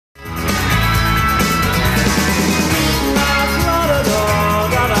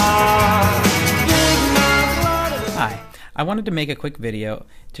I wanted to make a quick video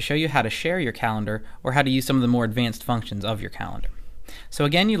to show you how to share your calendar or how to use some of the more advanced functions of your calendar. So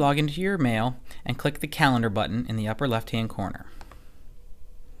again, you log into your mail and click the calendar button in the upper left-hand corner.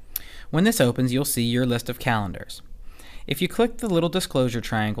 When this opens, you'll see your list of calendars. If you click the little disclosure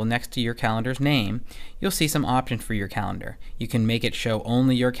triangle next to your calendar's name, you'll see some options for your calendar. You can make it show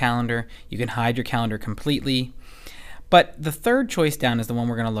only your calendar, you can hide your calendar completely, but the third choice down is the one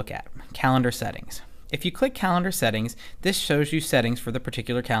we're going to look at, calendar settings. If you click calendar settings, this shows you settings for the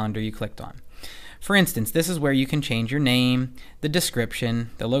particular calendar you clicked on. For instance, this is where you can change your name, the description,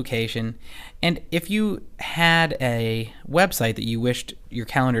 the location, and if you had a website that you wished your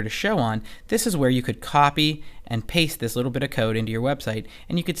calendar to show on, this is where you could copy and paste this little bit of code into your website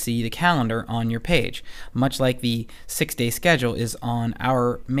and you could see the calendar on your page, much like the 6-day schedule is on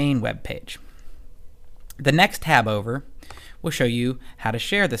our main web page. The next tab over will show you how to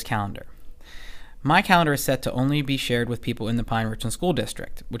share this calendar. My calendar is set to only be shared with people in the Pine Richland School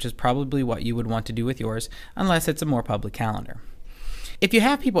District, which is probably what you would want to do with yours unless it's a more public calendar. If you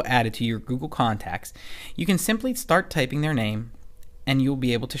have people added to your Google Contacts, you can simply start typing their name and you'll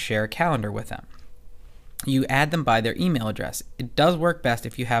be able to share a calendar with them. You add them by their email address. It does work best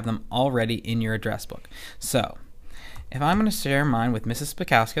if you have them already in your address book. So, if I'm going to share mine with Mrs.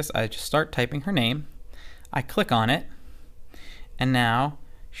 Spakauskas, I just start typing her name, I click on it, and now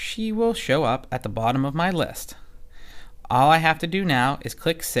she will show up at the bottom of my list. All I have to do now is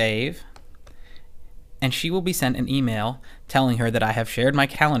click save, and she will be sent an email telling her that I have shared my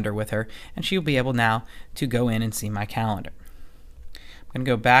calendar with her, and she will be able now to go in and see my calendar. I'm going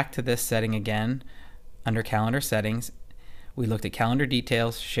to go back to this setting again under calendar settings. We looked at calendar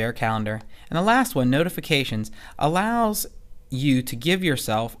details, share calendar, and the last one, notifications, allows you to give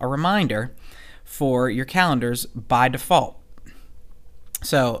yourself a reminder for your calendars by default.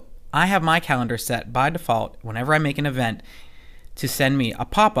 So I have my calendar set by default whenever I make an event to send me a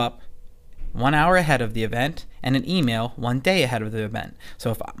pop-up 1 hour ahead of the event and an email 1 day ahead of the event. So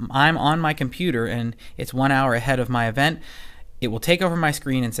if I'm on my computer and it's 1 hour ahead of my event, it will take over my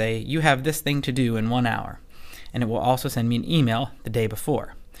screen and say, you have this thing to do in 1 hour. And it will also send me an email the day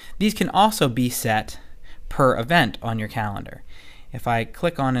before. These can also be set per event on your calendar. If I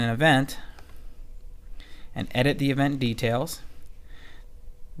click on an event and edit the event details,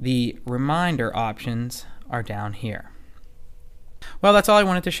 the reminder options are down here. Well, that's all I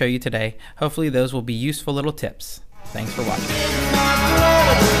wanted to show you today. Hopefully those will be useful little tips. Thanks for watching.